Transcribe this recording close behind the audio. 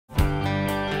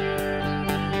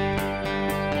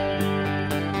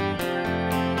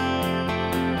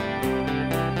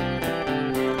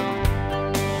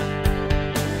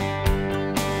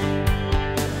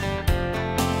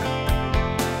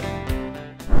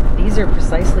these are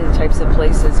precisely the types of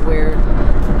places where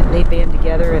they band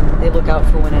together and they look out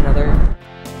for one another.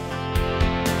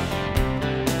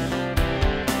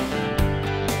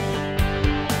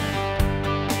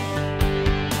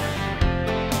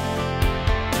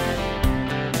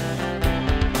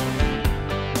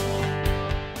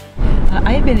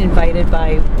 I had been invited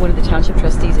by one of the township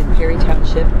trustees in Perry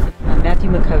Township, Matthew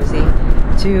McCosey,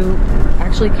 to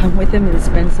actually come with him and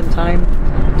spend some time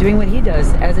doing what he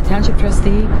does. As a township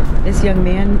trustee, this young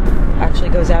man actually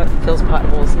goes out and fills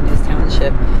potholes in his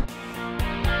township.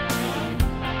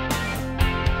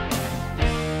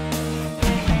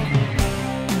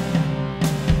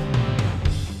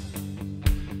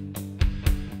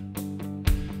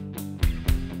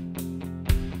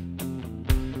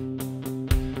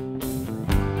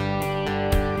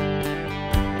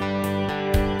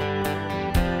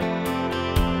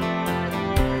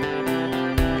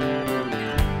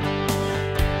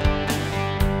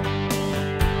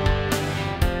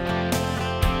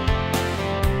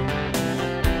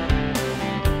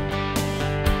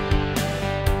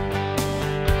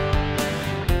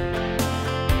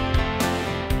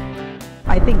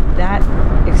 I think that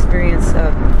experience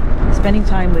of spending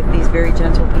time with these very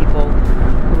gentle people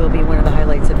will be one of the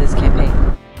highlights of this campaign.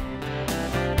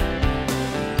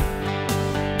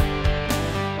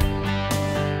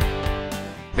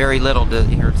 Very little to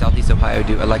hear Southeast Ohio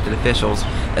do elected officials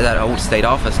at that old state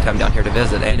office come down here to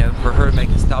visit. And for her to make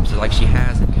the stops like she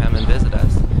has and come and visit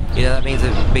us, that means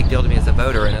a big deal to me as a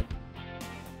voter. And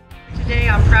today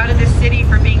I'm proud of this city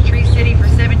for being Tree City for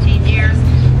 17 years.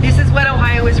 This is what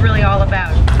Ohio is really all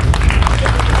about.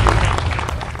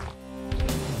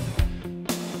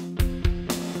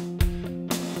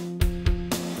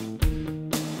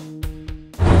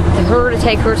 For her to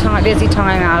take her busy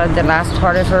time out of the last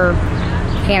part of her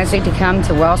candidacy to come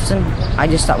to Wellston, I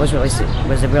just thought was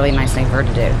a really nice thing for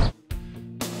her to do.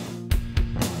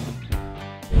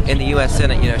 In the U.S.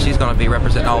 Senate, she's going to be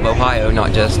representing all of Ohio,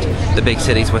 not just the big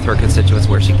cities with her constituents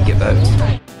where she can get votes.